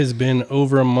It's been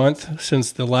over a month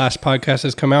since the last podcast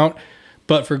has come out,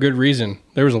 but for good reason.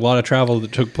 There was a lot of travel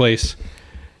that took place.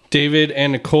 David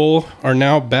and Nicole are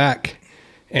now back,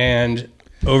 and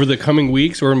over the coming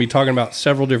weeks, we're going to be talking about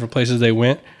several different places they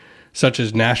went, such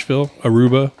as Nashville,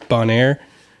 Aruba, Bonaire,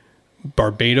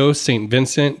 Barbados, St.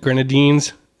 Vincent,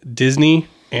 Grenadines, Disney,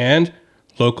 and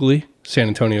locally, San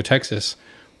Antonio, Texas.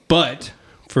 But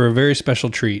for a very special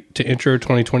treat to intro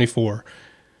 2024,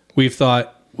 we've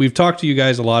talked to you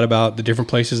guys a lot about the different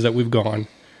places that we've gone,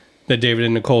 that David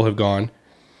and Nicole have gone,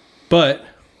 but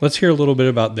let's hear a little bit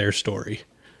about their story.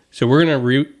 So we're going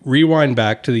to rewind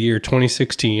back to the year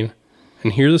 2016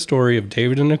 and hear the story of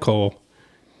David and Nicole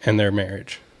and their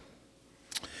marriage.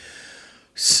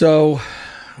 So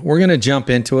we're going to jump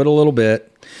into it a little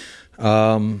bit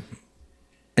and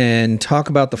talk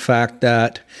about the fact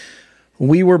that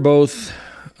we were both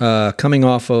coming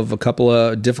off of a couple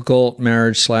of difficult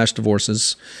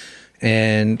marriage/divorces,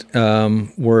 and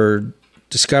we're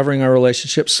discovering our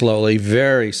relationship slowly,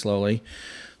 very slowly.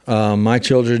 My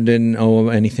children didn't know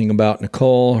anything about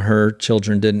Nicole. Her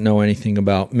children didn't know anything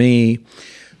about me.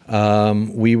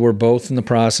 We were both in the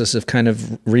process of kind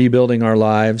of rebuilding our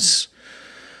lives,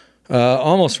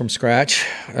 almost from scratch.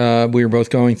 We were both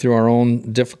going through our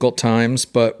own difficult times,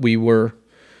 but we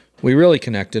really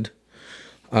connected.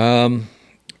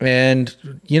 And,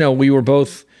 we were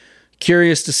both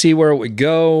curious to see where it would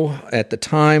go. At the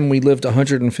time, we lived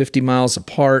 150 miles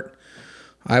apart.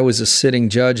 I was a sitting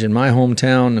judge in my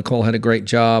hometown. Nicole had a great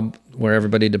job where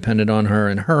everybody depended on her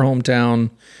in her hometown,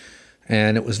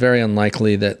 and it was very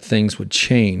unlikely that things would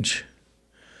change.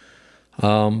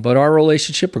 But our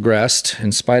relationship progressed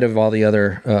in spite of all the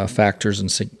other factors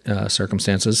and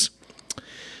circumstances.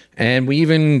 And we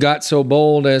even got so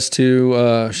bold as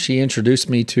to, she introduced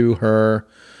me to her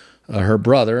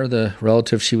brother, the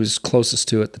relative she was closest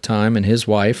to at the time, and his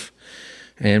wife.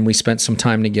 And we spent some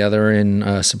time together in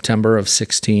September of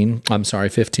 15.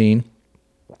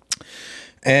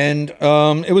 And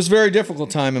it was a very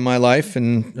difficult time in my life.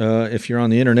 And if you're on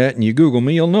the internet and you Google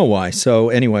me, you'll know why. So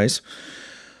anyways,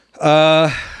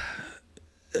 her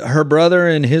brother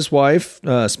and his wife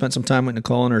spent some time with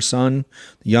Nicole and her son,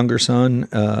 the younger son,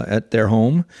 at their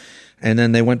home. And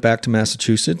then they went back to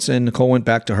Massachusetts, and Nicole went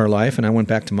back to her life, and I went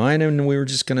back to mine, and we were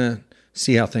just going to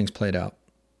see how things played out.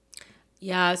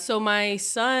 Yeah, so my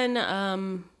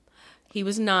son, he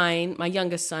was 9. My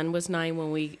youngest son was 9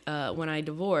 when I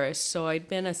divorced. So I'd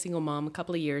been a single mom a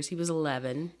couple of years. He was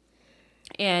 11.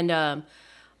 And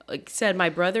like I said, my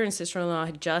brother and sister-in-law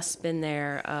had just been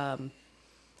there.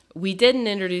 We didn't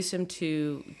introduce him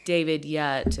to David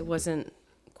yet. It wasn't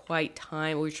quite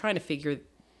time. We were trying to figure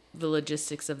the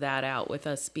logistics of that out with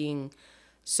us being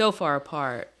so far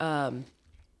apart. But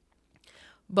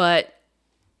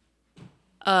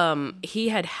he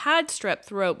had strep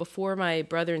throat before my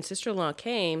brother and sister-in-law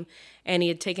came, and he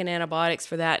had taken antibiotics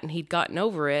for that, and he'd gotten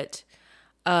over it.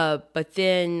 But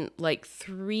then, like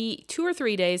 2 or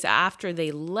 3 days after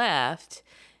they left,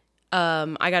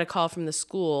 I got a call from the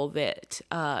school that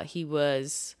he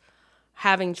was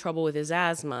having trouble with his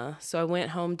asthma. So I went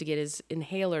home to get his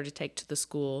inhaler to take to the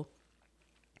school.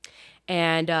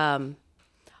 And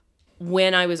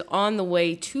when I was on the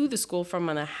way to the school from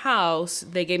the house,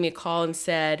 they gave me a call and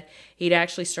said he'd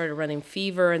actually started running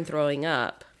fever and throwing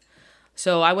up.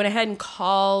 So I went ahead and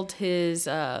called his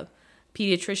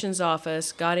pediatrician's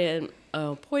office, got in an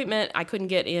appointment. I couldn't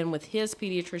get in with his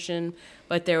pediatrician,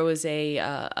 but there was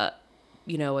a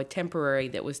temporary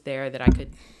that was there that I could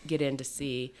get in to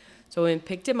see. So I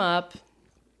picked him up.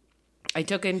 I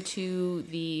took him to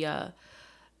the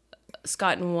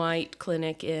Scott and White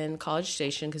clinic in College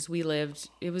Station because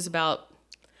it was about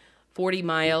 40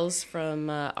 miles from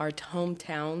our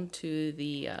hometown to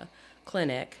the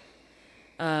clinic.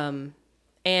 And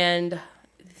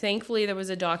thankfully there was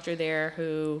a doctor there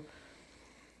who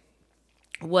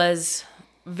was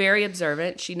very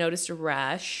observant. She noticed a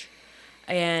rash.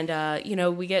 And,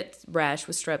 we get rash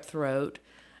with strep throat.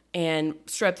 And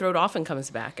strep throat often comes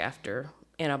back after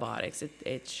antibiotics.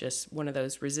 It's just one of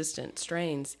those resistant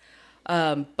strains.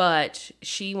 But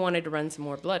she wanted to run some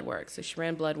more blood work. So she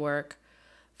ran blood work.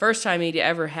 First time he'd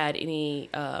ever had any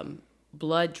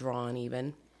blood drawn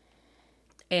even.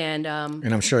 And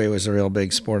I'm sure he was a real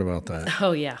big sport about that.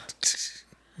 Oh, yeah.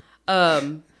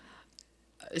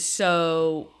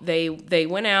 So they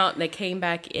went out, and they came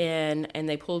back in, and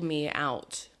they pulled me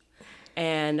out.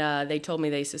 And they told me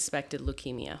they suspected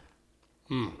leukemia.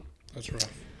 That's rough.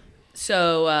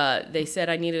 So they said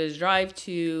I needed to drive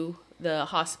to the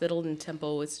hospital in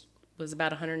Temple, which was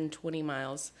about 120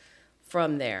 miles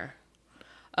from there.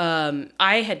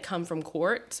 I had come from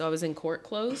court, so I was in court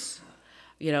clothes.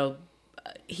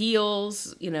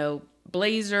 heels,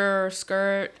 blazer,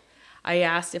 skirt. I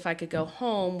asked if I could go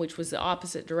home, which was the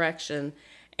opposite direction,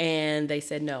 and they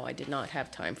said no, I did not have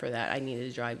time for that. I needed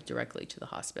to drive directly to the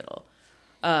hospital.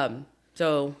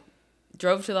 So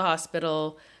drove to the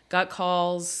hospital, got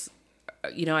calls.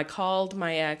 I called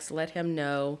my ex, let him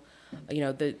know,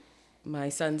 my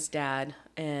son's dad,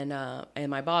 and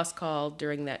my boss called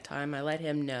during that time. I let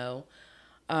him know,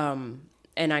 and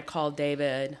I called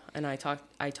David, and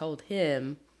I told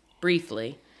him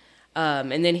briefly,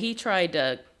 and then he tried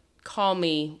to call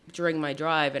me during my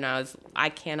drive, and I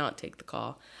cannot take the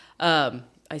call.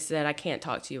 I said, I can't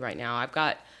talk to you right now. I've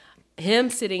got him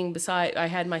I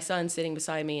had my son sitting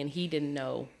beside me, and he didn't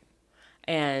know.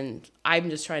 And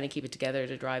I'm just trying to keep it together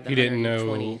to drive the He didn't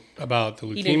know about the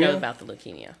leukemia? He didn't know about the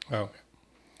leukemia. Oh, okay.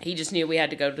 He just knew we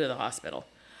had to go to the hospital.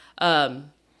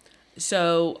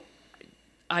 So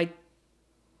I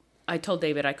told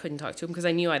David I couldn't talk to him because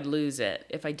I knew I'd lose it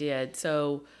if I did.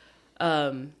 So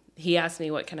he asked me,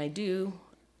 what can I do?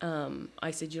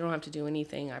 I said, you don't have to do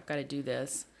anything. I've got to do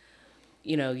this.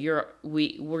 We're just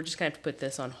going to have to put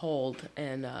this on hold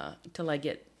and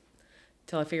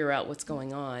till I figure out what's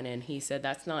going on. And he said,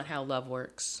 that's not how love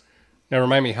works. Now,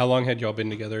 remind me, how long had y'all been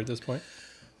together at this point?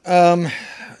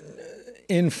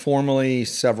 Informally,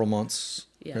 several months,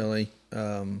 really.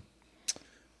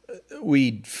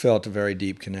 We felt a very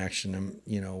deep connection,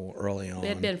 early on. We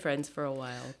had been friends for a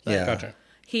while. Yeah. Gotcha.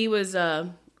 He was,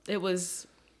 it was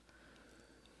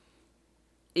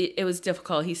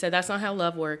difficult. He said, that's not how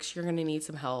love works. You're going to need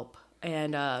some help.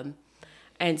 And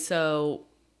so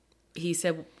he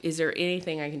said, is there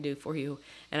anything I can do for you?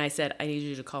 And I said, I need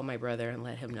you to call my brother and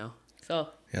let him know. So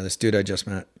yeah, this dude I just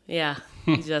met. Yeah,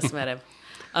 he just met him.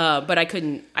 But I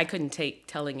couldn't take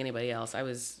telling anybody else.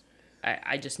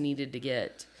 I just needed to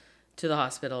get to the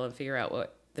hospital and figure out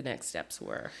what the next steps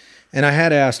were. And I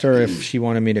had asked her if she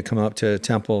wanted me to come up to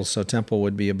Temple. So Temple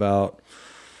would be about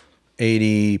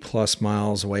 80 plus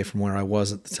miles away from where I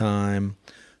was at the time,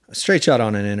 straight shot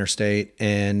on an interstate.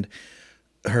 And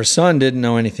her son didn't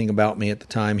know anything about me at the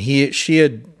time. She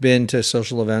had been to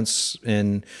social events,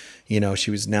 and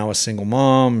she was now a single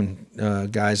mom,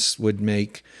 and guys would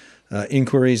make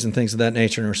inquiries and things of that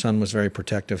nature. And her son was very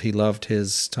protective. He loved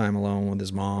his time alone with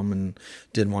his mom and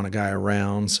didn't want a guy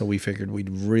around. So we figured we'd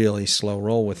really slow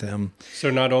roll with him. So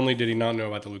not only did he not know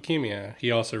about the leukemia, he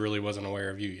also really wasn't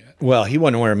aware of you yet. Well, he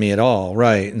wasn't aware of me at all,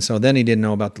 right? And so then he didn't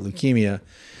know about the leukemia.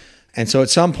 And so at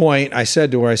some point I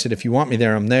said to her, if you want me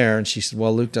there, I'm there. And she said,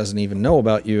 well, Luke doesn't even know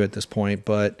about you at this point.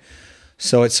 But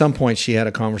so at some point she had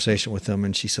a conversation with him,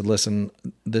 and she said, listen,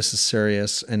 this is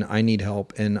serious and I need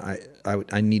help. And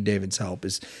I need David's help.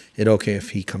 Is it okay if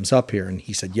he comes up here? And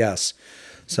he said, yes.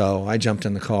 So I jumped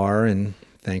in the car, and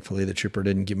thankfully the trooper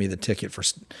didn't give me the ticket for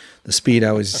the speed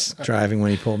I was driving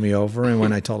when he pulled me over and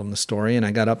when I told him the story, and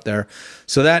I got up there.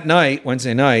 So that night,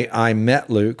 Wednesday night, I met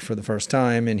Luke for the first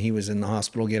time, and he was in the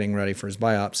hospital getting ready for his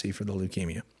biopsy for the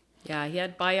leukemia. Yeah, he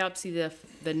had biopsy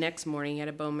the next morning. He had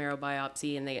a bone marrow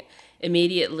biopsy, and they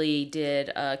immediately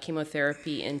did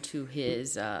chemotherapy into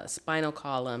his spinal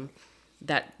column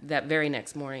that very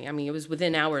next morning. I mean, it was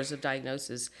within hours of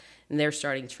diagnosis, and they're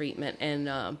starting treatment. And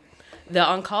the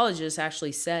oncologist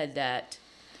actually said that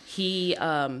he's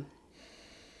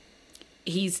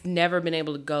never been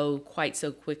able to go quite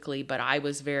so quickly, but I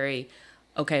was very,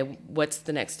 okay, what's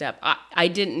the next step? I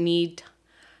didn't need...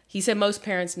 He said most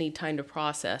parents need time to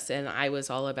process, and I was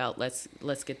all about let's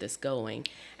get this going,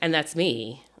 and that's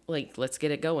me. Like, let's get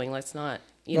it going. Let's not,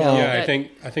 Yeah, I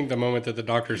think the moment that the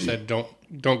doctor said don't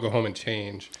go home and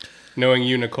change, knowing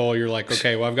you, Nicole, you're like,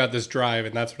 okay, well, I've got this drive,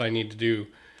 and that's what I need to do,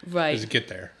 right, is get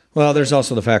there. Well, there's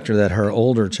also the factor that her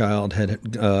older child had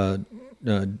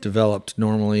developed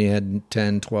normally, had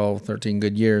 10, 12, 13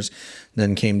 good years,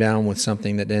 then came down with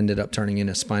something that ended up turning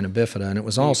into spina bifida. And it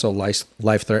was also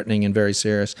life-threatening and very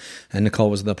serious. And Nicole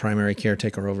was the primary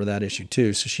caretaker over that issue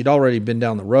too. So she'd already been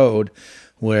down the road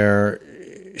where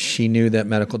she knew that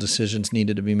medical decisions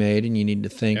needed to be made, and you need to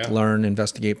think, learn,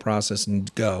 investigate, process,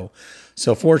 and go.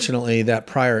 So fortunately, that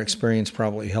prior experience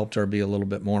probably helped her be a little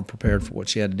bit more prepared for what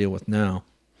she had to deal with now.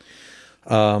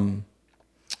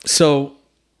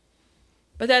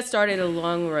 But that started a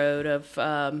long road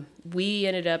of, we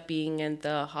ended up being in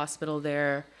the hospital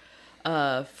there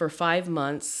for 5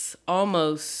 months,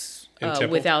 almost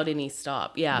without any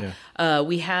stop. Yeah.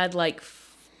 We had like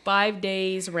 5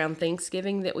 days around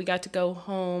Thanksgiving that we got to go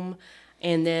home,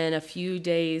 and then a few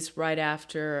days right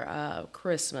after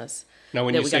Christmas. Now,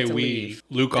 when you say we,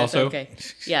 Luke also? Okay.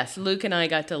 Yes, Luke and I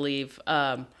got to leave.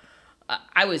 I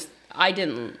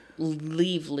didn't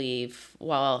leave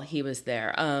while he was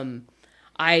there.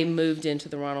 I moved into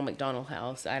the Ronald McDonald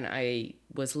House, and I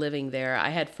was living there. I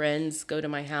had friends go to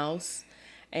my house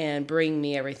and bring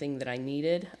me everything that I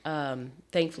needed.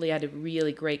 Thankfully, I had a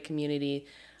really great community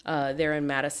there in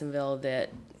Madisonville that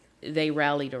they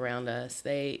rallied around us.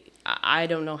 I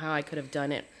don't know how I could have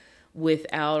done it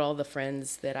without all the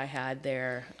friends that I had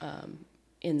there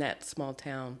in that small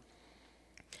town.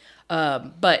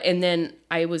 And then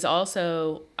I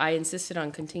insisted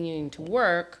on continuing to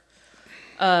work.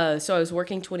 So I was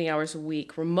working 20 hours a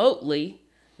week remotely.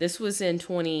 This was in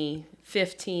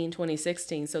 2015,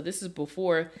 2016. So this is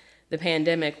before the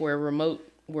pandemic where remote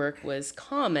work was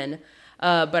common.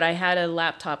 But I had a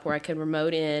laptop where I could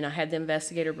remote in. I had the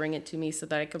investigator bring it to me so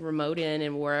that I could remote in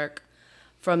and work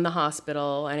from the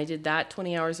hospital. And I did that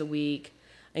 20 hours a week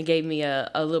and gave me a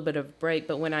little bit of a break.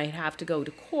 But when I have to go to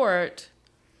court,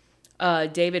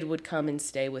 David would come and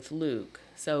stay with Luke.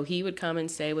 So he would come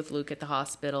and stay with Luke at the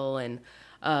hospital and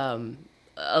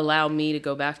allow me to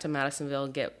go back to Madisonville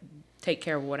and take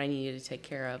care of what I needed to take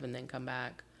care of and then come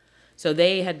back. So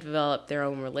they had developed their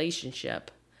own relationship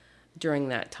during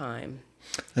that time.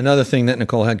 Another thing that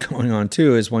Nicole had going on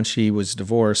too is once she was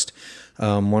divorced,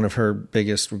 one of her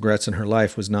biggest regrets in her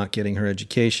life was not getting her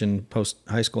education,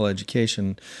 post-high school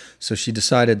education. So she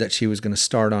decided that she was going to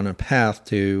start on a path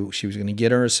she was going to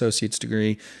get her associate's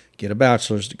degree, get a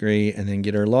bachelor's degree, and then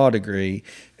get her law degree.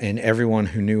 And everyone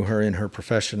who knew her in her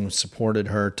profession supported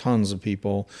her. Tons of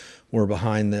people were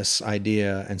behind this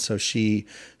idea. And so she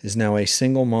is now a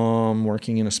single mom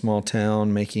working in a small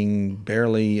town, making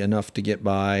barely enough to get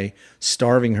by,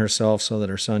 starving herself so that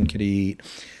her son could eat.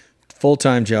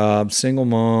 Full-time job, single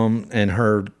mom, and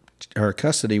her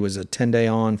custody was a 10-day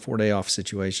on, 4-day off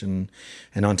situation.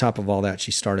 And on top of all that, she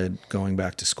started going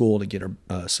back to school to get her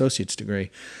associate's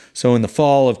degree. So in the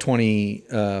fall of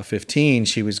 2015,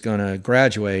 she was going to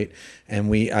graduate,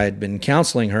 and I had been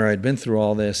counseling her. I'd been through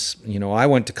all this. I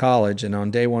went to college, and on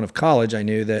day one of college, I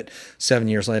knew that 7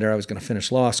 years later I was going to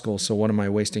finish law school. So what am I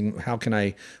wasting? How can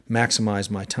I maximize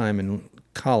my time in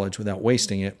college without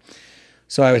wasting it?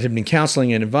 So I had been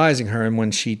counseling and advising her, and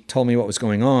when she told me what was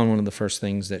going on, one of the first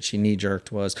things that she knee-jerked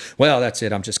was, well, that's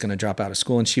it, I'm just going to drop out of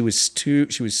school. And she was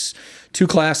two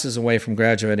classes away from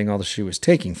graduating all that she was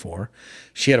taking for.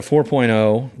 She had a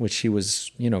 4.0, which she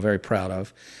was, very proud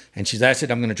of. And that's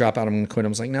it, I'm going to drop out, I'm going to quit. I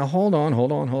was like, now hold on.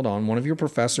 One of your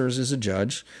professors is a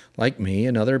judge like me.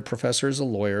 Another professor is a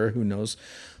lawyer who knows.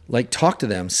 Talk to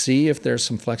them, see if there's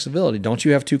some flexibility. Don't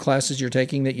you have 2 classes you're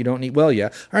taking that you don't need? Well, yeah.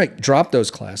 All right, drop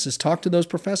those classes. Talk to those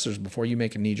professors before you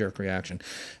make a knee-jerk reaction.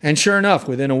 And sure enough,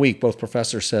 within a week, both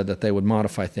professors said that they would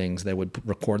modify things. They would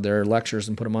record their lectures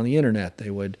and put them on the internet. They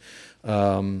would,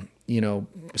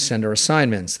 send her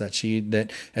assignments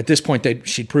that at this point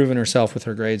she'd proven herself with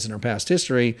her grades and her past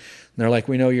history. And they're like,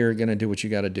 we know you're going to do what you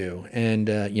got to do. And,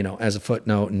 as a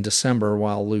footnote, in December,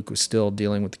 while Luke was still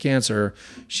dealing with the cancer,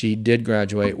 she did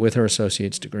graduate with her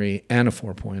associate's degree and a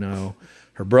 4.0.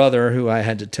 Her brother, who I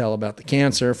had to tell about the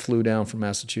cancer, flew down from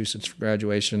Massachusetts for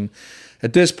graduation.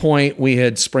 At this point, we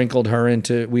had sprinkled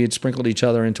each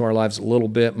other into our lives a little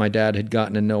bit. My dad had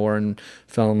gotten to know her and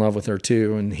fell in love with her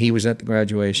too, and he was at the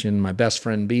graduation. My best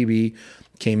friend, BB,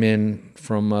 came in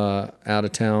from out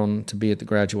of town to be at the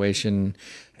graduation,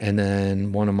 and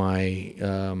then one of my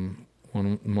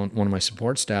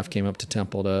support staff came up to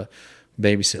Temple to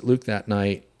babysit Luke that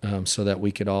night, so that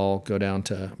we could all go down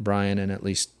to Bryan and at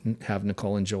least have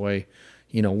Nicole enjoy,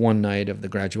 one night of the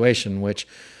graduation, which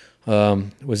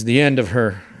was the end of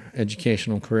her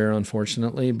educational career,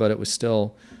 unfortunately, but it was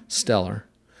still stellar.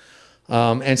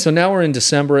 And so now we're in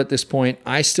December at this point.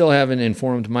 I still haven't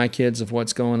informed my kids of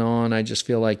what's going on. I just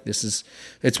feel like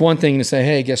it's one thing to say,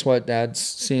 hey, guess what? Dad's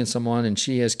seeing someone and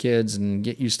she has kids and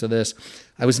get used to this.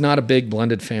 I was not a big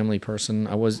blended family person.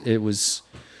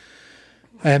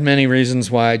 I had many reasons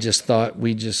why I just thought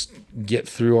we'd just get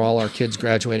through all our kids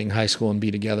graduating high school and be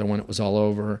together when it was all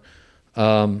over.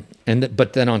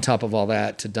 But then on top of all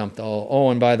that, to dump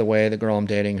and by the way, the girl I'm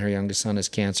dating, her youngest son has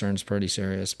cancer and it's pretty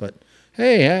serious, but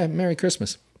hey, Merry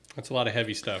Christmas. That's a lot of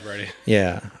heavy stuff, right?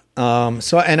 Yeah.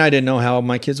 And I didn't know how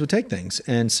my kids would take things.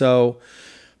 And so,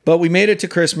 but we made it to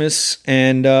Christmas,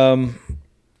 and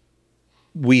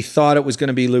we thought it was going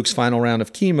to be Luke's final round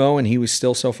of chemo, and he was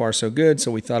still so far so good,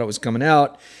 so we thought it was coming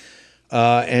out.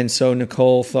 And so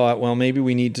Nicole thought, well, maybe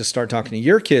we need to start talking to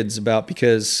your kids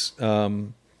because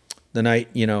the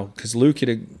night, because Luke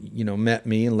had, met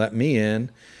me and let me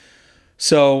in.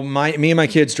 So me and my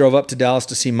kids drove up to Dallas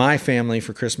to see my family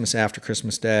for Christmas after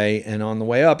Christmas Day. And on the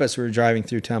way up, as we were driving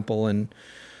through Temple, and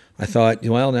I thought,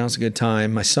 well, now's a good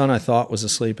time. My son, I thought, was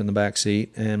asleep in the back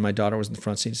seat, and my daughter was in the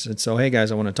front seat. I said, so, hey,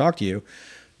 guys, I want to talk to you.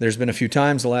 there's been a few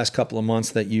times the last couple of months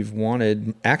that you've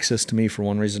wanted access to me for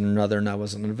one reason or another, and I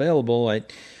wasn't available. I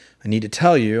need to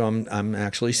tell you, I'm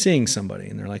actually seeing somebody.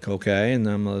 And they're like, okay. And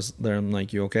I'm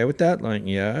like, you okay with that? Like,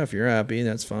 yeah, if you're happy,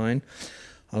 that's fine.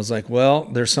 I was like, well,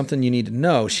 there's something you need to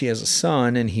know. She has a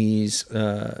son, and he's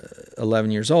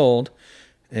 11 years old.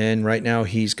 And right now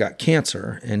he's got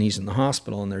cancer, and he's in the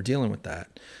hospital, and they're dealing with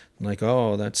that. I'm like,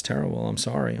 oh, that's terrible. I'm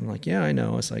sorry. I'm like, yeah, I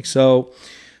know. It's like, so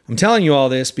I'm telling you all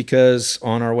this because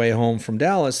on our way home from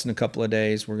Dallas in a couple of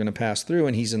days, we're going to pass through,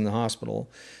 and he's in the hospital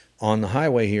on the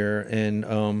highway here. And,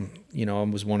 I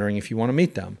was wondering if you want to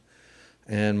meet them.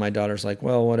 And my daughter's like,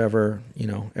 well, whatever,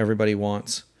 everybody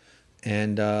wants.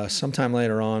 And sometime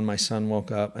later on, my son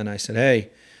woke up, and I said, hey,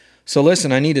 so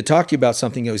listen, I need to talk to you about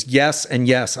something. He goes, yes, and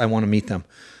yes, I want to meet them.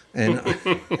 And,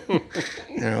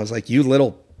 and I was like, you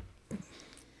little.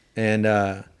 And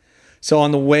so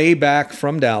on the way back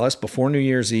from Dallas, before New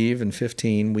Year's Eve in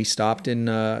 2015, we stopped in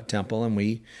Temple, and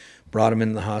we brought him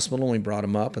into the hospital, and we brought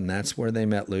him up, and that's where they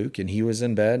met Luke. And he was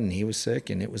in bed, and he was sick,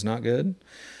 and it was not good.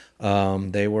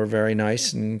 They were very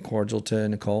nice and cordial to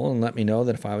Nicole and let me know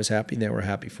that if I was happy, they were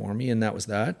happy for me, and that was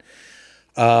that.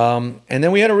 And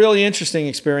then we had a really interesting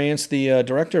experience. The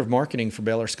director of marketing for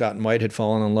Baylor Scott & White had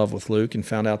fallen in love with Luke and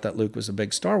found out that Luke was a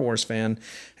big Star Wars fan.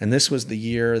 And this was the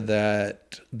year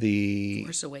that the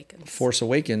Force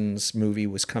Awakens movie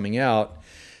was coming out.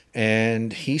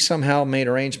 And he somehow made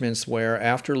arrangements where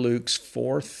after Luke's third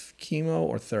or fourth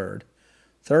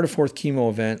chemo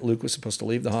event, Luke was supposed to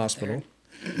leave the hospital.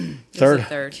 Third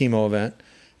chemo event.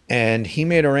 And he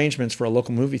made arrangements for a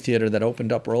local movie theater that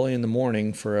opened up early in the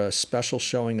morning for a special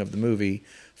showing of the movie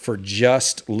for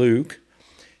just Luke.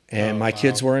 And my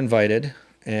kids were invited,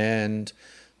 and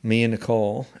me and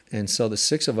Nicole. And so the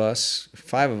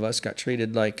five of us got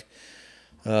treated like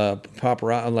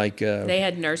paparazzi. They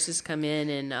had nurses come in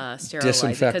and sterilize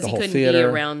disinfect because the he whole couldn't theater. be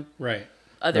around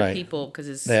other Right. people because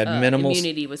his They had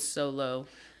immunity was so low.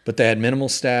 But they had minimal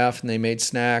staff, and they made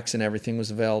snacks, and everything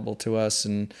was available to us.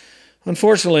 And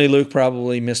unfortunately, Luke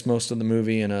probably missed most of the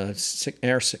movie in a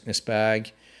air sickness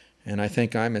bag, and I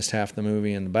think I missed half the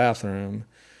movie in the bathroom.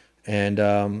 And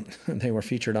they were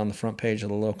featured on the front page of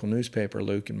the local newspaper,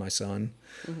 Luke and my son.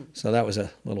 Mm-hmm. So that was a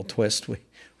little twist. We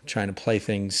were trying to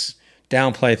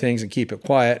downplay things and keep it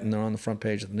quiet, and they're on the front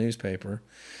page of the newspaper.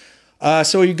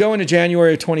 So you go into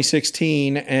January of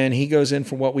 2016, and he goes in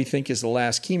for what we think is the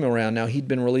last chemo round. Now, he'd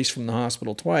been released from the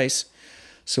hospital twice,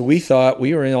 so we thought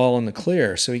we were all in the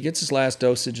clear. So he gets his last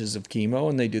dosages of chemo,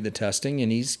 and they do the testing,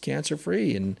 and he's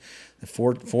cancer-free. And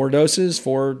four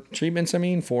treatments,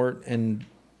 and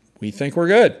we think we're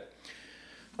good.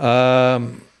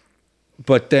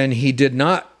 But then he did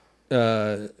not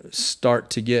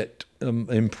start to get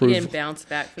improved. He didn't bounce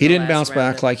back. He didn't bounce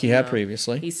back like he had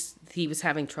previously. He was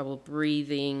having trouble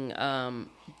breathing.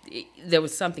 There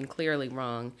was something clearly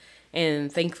wrong, and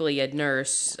thankfully a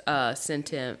nurse sent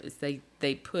him.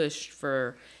 They pushed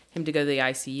for him to go to the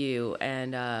ICU,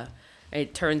 and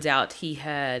it turns out he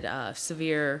had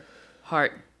severe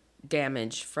heart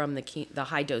damage from the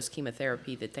high dose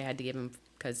chemotherapy that they had to give him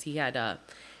because he had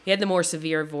the more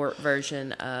severe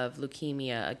version of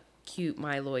leukemia, acute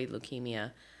myeloid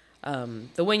leukemia.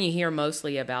 The one you hear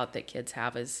mostly about that kids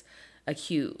have is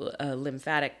acute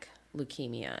lymphatic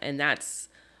leukemia, and that's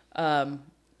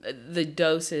the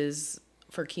doses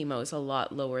for chemo is a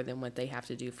lot lower than what they have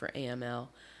to do for AML.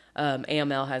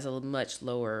 AML has a much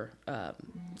lower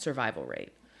survival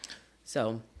rate.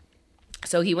 So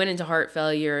he went into heart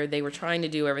failure. They were trying to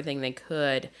do everything they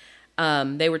could.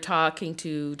 They were talking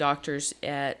to doctors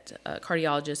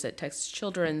cardiologists at Texas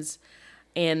Children's,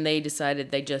 and they decided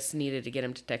they just needed to get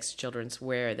him to Texas Children's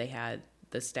where they had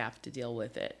the staff to deal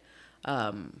with it.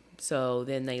 So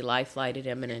then they life-flighted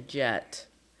him in a jet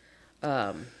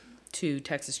to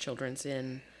Texas Children's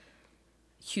in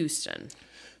Houston.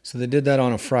 So they did that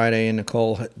on a Friday, and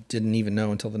Nicole didn't even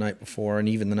know until the night before, and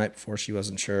even the night before she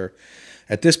wasn't sure.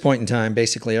 At this point in time,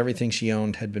 basically everything she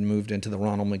owned had been moved into the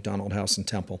Ronald McDonald House in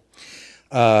Temple.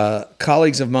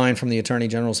 Colleagues of mine from the Attorney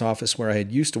General's office where I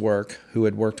had used to work, who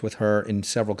had worked with her in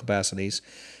several capacities,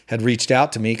 had reached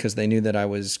out to me because they knew that I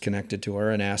was connected to her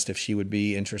and asked if she would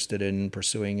be interested in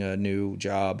pursuing a new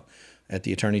job at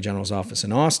the Attorney General's office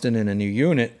in Austin in a new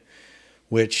unit,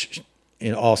 which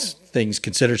in all things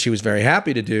considered she was very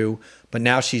happy to do, but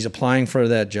now she's applying for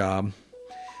that job.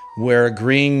 We're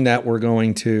agreeing that we're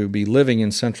going to be living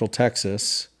in Central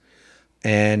Texas,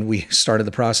 and we started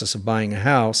the process of buying a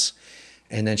house.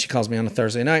 And then she calls me on a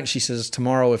Thursday night, and she says,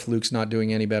 tomorrow, if Luke's not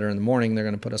doing any better in the morning, they're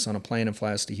going to put us on a plane and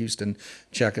fly us to Houston,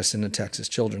 check us into Texas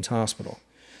Children's Hospital.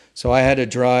 So I had to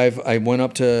drive. I went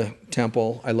up to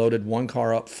Temple. I loaded one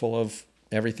car up full of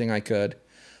everything I could.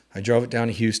 I drove it down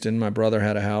to Houston. My brother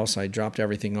had a house. I dropped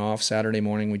everything off. Saturday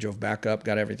morning, we drove back up,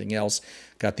 got everything else,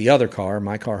 got the other car,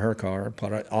 my car, her car,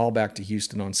 put it all back to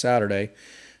Houston on Saturday.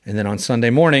 And then on Sunday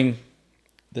morning,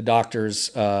 the doctors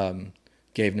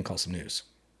gave Nicole some news.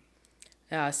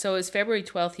 So it was February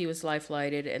 12th he was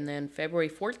life-flighted, and then February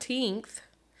 14th,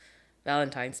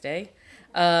 Valentine's Day,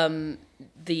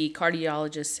 the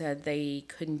cardiologist said they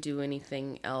couldn't do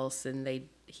anything else, and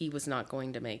he was not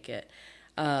going to make it.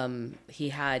 He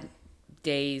had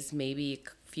days, maybe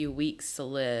a few weeks to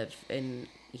live, and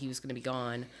he was going to be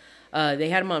gone. They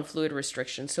had him on fluid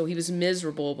restrictions, so he was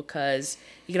miserable because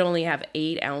he could only have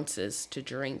 8 ounces to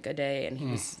drink a day, and he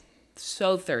was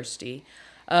so thirsty.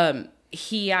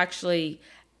 He actually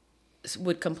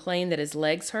would complain that his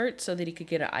legs hurt so that he could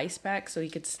get an ice pack so he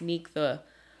could sneak the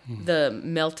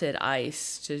melted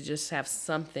ice to just have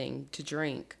something to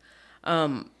drink.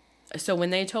 So when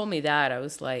they told me that, I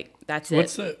was like, that's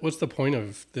it. What's the point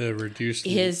of the reduced?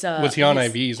 Was he on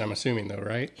IVs, I'm assuming, though,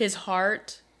 right? His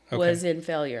heart was in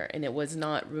failure, and it was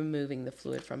not removing the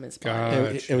fluid from his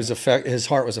body. It was his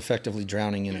heart was effectively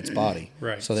drowning in its body.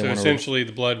 Right. So essentially,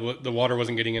 the water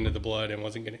wasn't getting into the blood and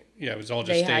wasn't getting. Yeah, it was all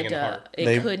just staying in the heart.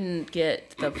 It couldn't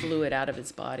get the fluid out of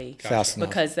his body fast enough,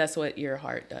 because that's what your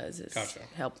heart does is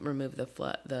help remove the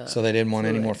So they didn't want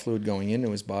any more fluid going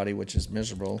into his body, which is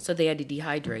miserable. So they had to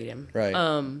dehydrate him.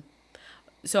 Right.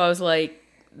 So I was like,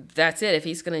 that's it. If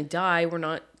he's gonna die,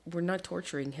 we're not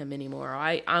torturing him anymore.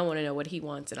 I want to know what he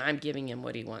wants, and I'm giving him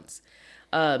what he wants.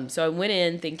 So I went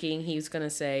in thinking he was going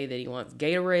to say that he wants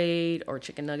Gatorade or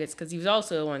chicken nuggets because he was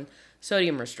also on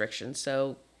sodium restrictions.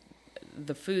 So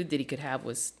the food that he could have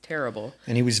was terrible.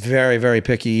 And he was very, very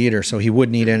picky eater, so he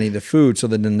wouldn't eat any of the food. So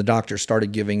then the doctor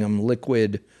started giving him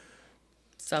liquid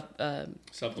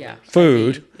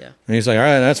food. Yeah. And he's like, all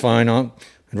right, that's fine. I'd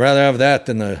rather have that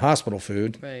than the hospital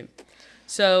food. Right.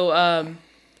 So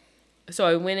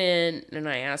I went in and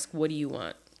I asked, what do you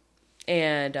want?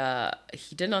 And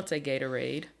he did not say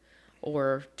Gatorade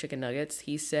or chicken nuggets.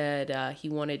 He said he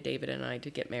wanted David and I to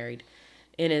get married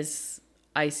in his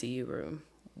ICU room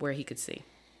where he could see.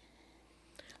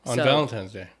 On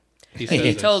Valentine's Day.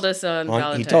 He told us on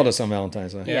Valentine's Day. He told us on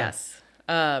Valentine's Day. Yes.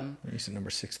 He's at number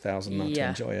 6,000 not to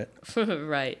enjoy it.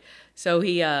 Right. So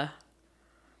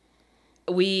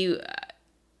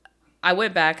I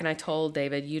went back and I told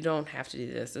David, you don't have to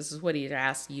do this. This is what he had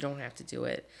asked. You don't have to do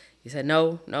it. He said,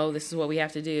 no, this is what we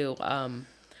have to do.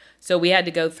 So we had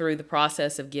to go through the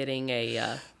process of getting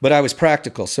a... But I was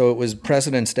practical. So it was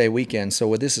President's Day weekend.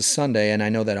 So this is Sunday, and I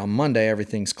know that on Monday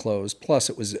everything's closed. Plus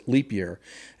it was leap year.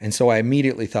 And so I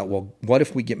immediately thought, well, what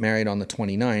if we get married on the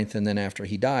 29th, and then after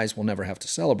he dies, we'll never have to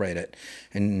celebrate it?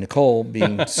 And Nicole,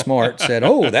 being smart, said,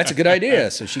 oh, that's a good idea.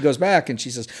 So she goes back and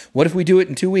she says, what if we do it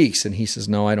in 2 weeks? And he says,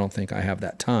 no, I don't think I have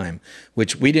that time,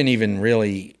 which we didn't even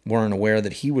weren't aware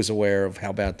that he was aware of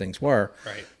how bad things were.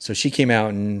 Right. So she came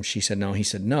out and she said, no. He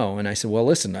said, no. And I said, well,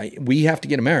 listen, we have to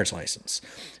get a marriage license.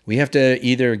 We have to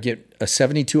either get a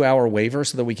 72-hour waiver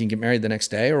so that we can get married the next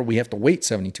day, or we have to wait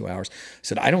 72 hours. I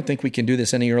said, I don't think we can do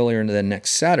this any earlier than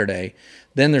next Saturday.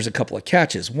 Then there's a couple of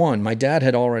catches. One, my dad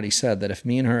had already said that if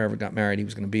me and her ever got married, he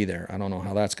was going to be there. I don't know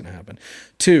how that's going to happen.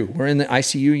 2, we're in the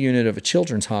ICU unit of a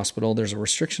children's hospital. There's a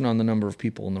restriction on the number of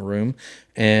people in the room.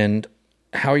 And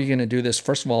how are you going to do this?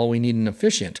 First of all, we need an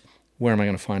officiant. Where am I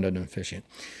going to find an officiant?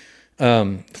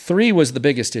 3 was the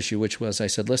biggest issue, which was I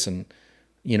said, listen,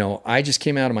 I just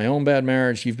came out of my own bad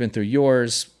marriage. You've been through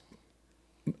yours.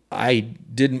 I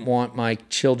didn't want my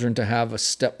children to have a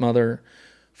stepmother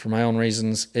for my own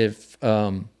reasons. If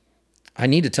I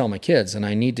need to tell my kids, and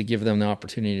I need to give them the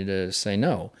opportunity to say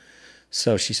no.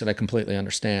 So she said, I completely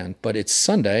understand. But it's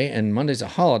Sunday, and Monday's a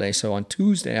holiday. So on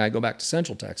Tuesday, I go back to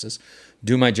Central Texas,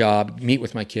 do my job, meet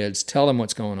with my kids, tell them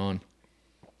what's going on.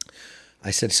 I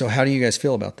said, so how do you guys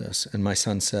feel about this? And my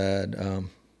son said,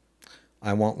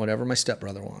 I want whatever my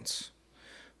stepbrother wants.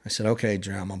 I said, okay,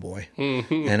 drama boy.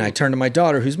 And I turned to my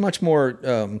daughter, who's much more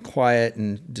quiet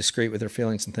and discreet with her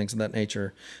feelings and things of that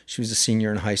nature. She was a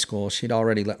senior in high school. She'd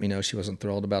already let me know she wasn't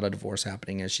thrilled about a divorce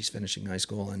happening as she's finishing high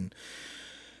school. And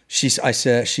she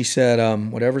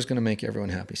said, whatever's going to make everyone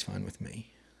happy is fine with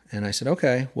me. And I said,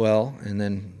 okay, well, and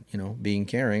then, being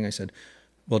caring, I said,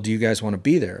 well, do you guys want to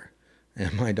be there?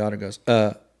 And my daughter goes,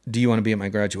 do you want to be at my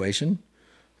graduation?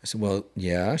 I said, well,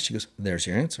 yeah. She goes, there's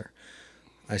your answer.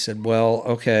 I said, well,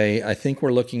 okay, I think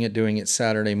we're looking at doing it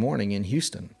Saturday morning in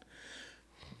Houston.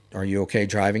 Are you okay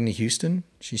driving to Houston?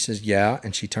 She says, yeah.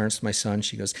 And she turns to my son.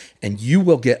 She goes, and you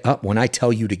will get up when I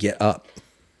tell you to get up.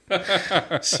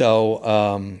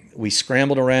 So we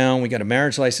scrambled around. We got a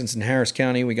marriage license in Harris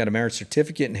County. We got a marriage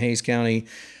certificate in Hayes County.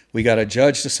 We got a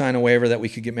judge to sign a waiver that we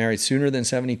could get married sooner than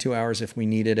 72 hours if we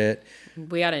needed it.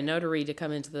 We had a notary to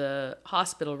come into the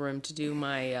hospital room to do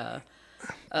my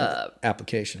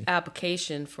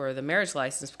application for the marriage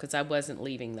license because I wasn't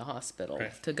leaving the hospital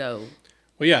to go.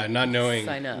 Well, yeah, not knowing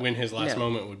sign up. when his last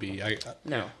moment would be.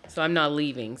 So I'm not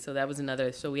leaving. So that was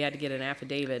another. So we had to get an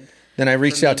affidavit. Then I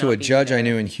reached out to a judge I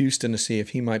knew in Houston to see if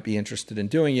he might be interested in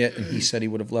doing it, and he said he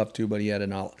would have loved to, but he had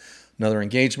another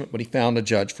engagement. But he found a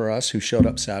judge for us who showed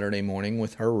up Saturday morning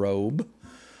with her robe.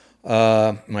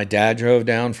 My dad drove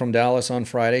down from Dallas on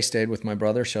Friday, stayed with my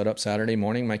brother, showed up Saturday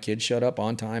morning. My kids showed up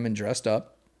on time and dressed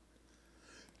up.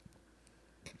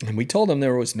 And we told them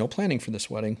there was no planning for this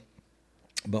wedding.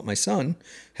 But my son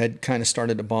had kind of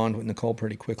started to bond with Nicole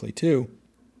pretty quickly too.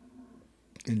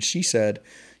 And she said,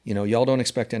 y'all don't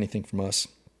expect anything from us.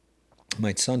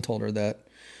 My son told her that,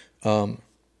 oh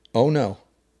no,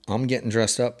 I'm getting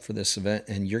dressed up for this event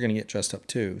and you're going to get dressed up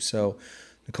too. So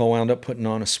Nicole wound up putting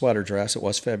on a sweater dress. It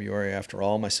was February after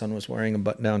all. My son was wearing a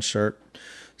button-down shirt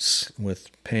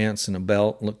with pants and a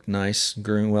belt. Looked nice,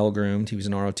 well groomed. He was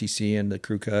an ROTC and the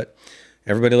crew cut.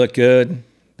 Everybody looked good.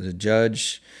 The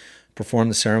judge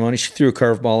performed the ceremony. She threw a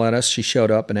curveball at us. She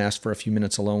showed up and asked for a few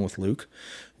minutes alone with Luke.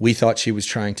 We thought she was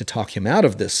trying to talk him out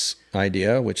of this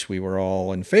idea, which we were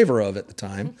all in favor of at the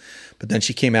time. But then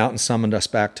she came out and summoned us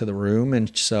back to the room.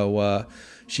 And so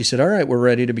she said, all right, we're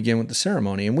ready to begin with the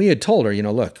ceremony. And we had told her,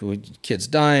 look, kid's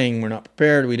dying. We're not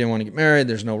prepared. We didn't want to get married.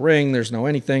 There's no ring. There's no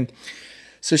anything.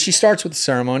 So she starts with the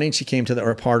ceremony, and she came to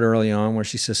the part early on where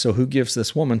she says, so who gives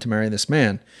this woman to marry this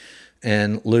man?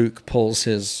 And Luke pulls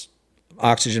his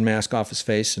oxygen mask off his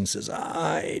face and says,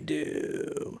 I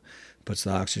do. Puts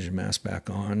the oxygen mask back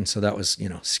on. So that was,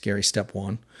 scary step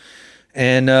one.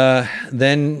 And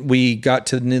then we got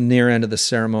to the near end of the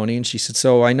ceremony, and she said,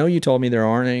 so I know you told me there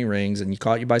aren't any rings, and you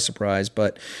caught you by surprise,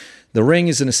 but the ring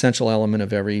is an essential element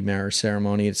of every marriage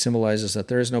ceremony. It symbolizes that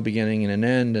there is no beginning and an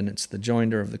end, and it's the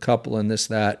joinder of the couple and this,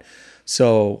 that.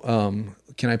 So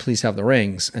can I please have the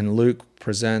rings? And Luke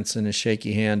presents in his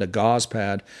shaky hand a gauze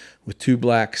pad with 2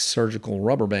 black surgical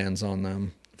rubber bands on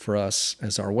them for us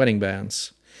as our wedding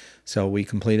bands. So we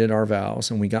completed our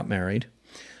vows and we got married.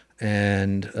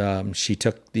 And she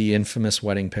took the infamous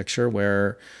wedding picture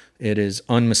where it is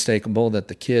unmistakable that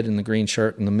the kid in the green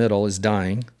shirt in the middle is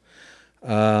dying.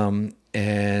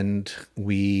 And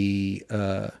we,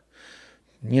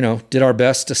 did our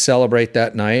best to celebrate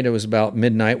that night. It was about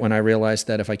midnight when I realized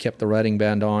that if I kept the wedding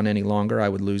band on any longer, I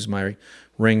would lose my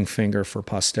ring finger for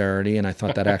posterity. And I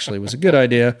thought that actually was a good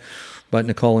idea. But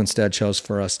Nicole instead chose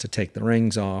for us to take the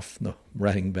rings off, the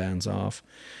wedding bands off.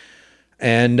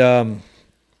 And,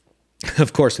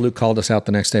 of course, Luke called us out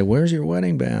the next day. Where's your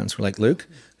wedding bands? We're like, Luke,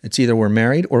 it's either we're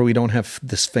married or we don't have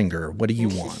this finger. What do you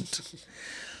want?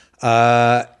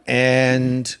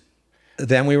 And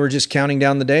then we were just counting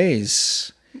down the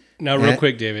days. Now, real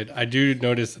quick, David, I do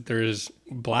notice that there is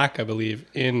black, I believe,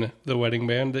 in the wedding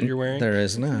band that you're wearing. There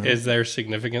is now. Is there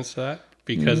significance to that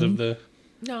because of the...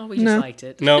 No, we just liked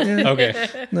it. No?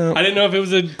 Okay. No. I didn't know if it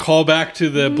was a callback to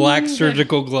the black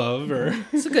surgical glove or...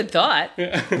 It's a good thought.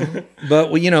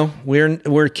 But,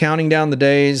 we're counting down the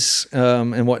days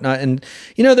and whatnot. And,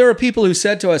 there are people who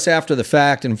said to us after the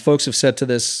fact, and folks have said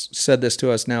this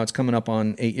to us now, it's coming up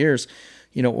on 8 years,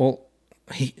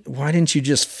 why didn't you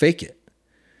just fake it?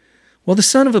 Well, the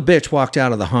son of a bitch walked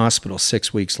out of the hospital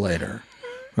 6 weeks later,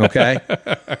 okay?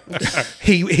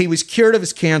 He was cured of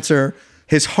his cancer.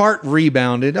 His heart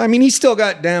rebounded. I mean, he's still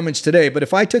got damage today, but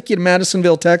if I took you to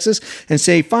Madisonville, Texas, and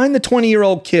say, find the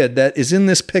 20-year-old kid that is in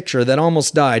this picture that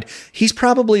almost died, he's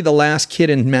probably the last kid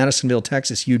in Madisonville,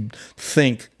 Texas you'd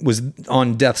think was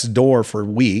on death's door for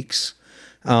weeks.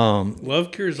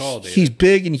 Love cures all, David. He's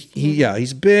big, and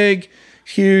he's big,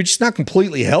 huge. He's not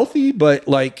completely healthy, but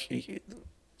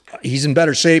he's in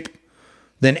better shape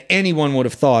than anyone would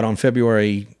have thought on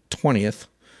February 20th.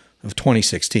 Of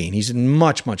 2016. He's in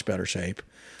much, much better shape.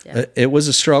 Yeah. It was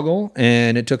a struggle,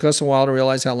 and it took us a while to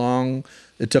realize how long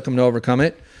it took him to overcome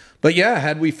it. But yeah,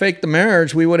 had we faked the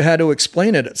marriage, we would have had to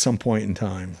explain it at some point in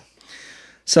time.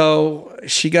 So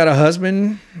she got a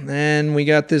husband, and we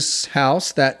got this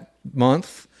house that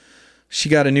month. She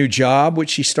got a new job,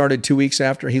 which she started 2 weeks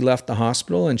after he left the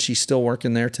hospital, and she's still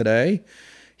working there today.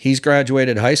 He's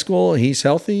graduated high school. He's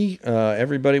healthy.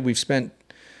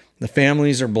 The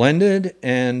families are blended,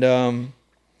 and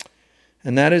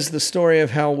that is the story of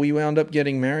how we wound up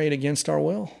getting married against our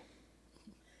will.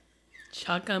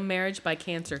 Shotgun marriage by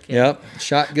cancer kid. Yep,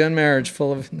 shotgun marriage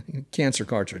full of cancer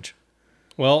cartridge.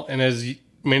 Well, and as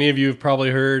many of you have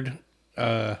probably heard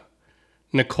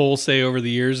Nicole say over the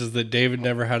years, is that David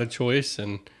never had a choice,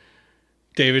 and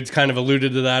David's kind of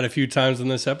alluded to that a few times in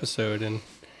this episode. And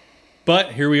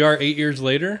But here we are 8 years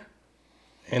later,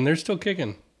 and they're still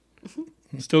kicking.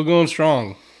 Still going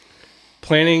strong.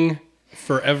 Planning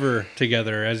forever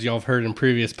together, as y'all have heard in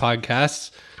previous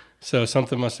podcasts. So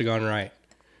something must have gone right.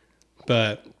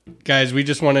 But guys, we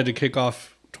just wanted to kick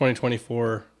off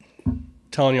 2024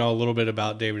 telling y'all a little bit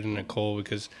about David and Nicole,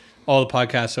 because all the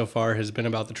podcast so far has been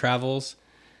about the travels.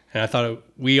 And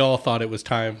we all thought it was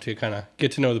time to kind of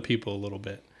get to know the people a little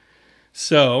bit.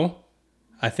 So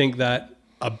I think that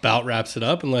about wraps it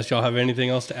up, unless y'all have anything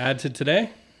else to add to today.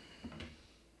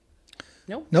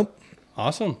 Nope.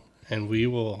 Awesome. And we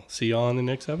will see y'all on the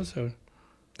next episode.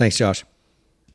 Thanks, Josh.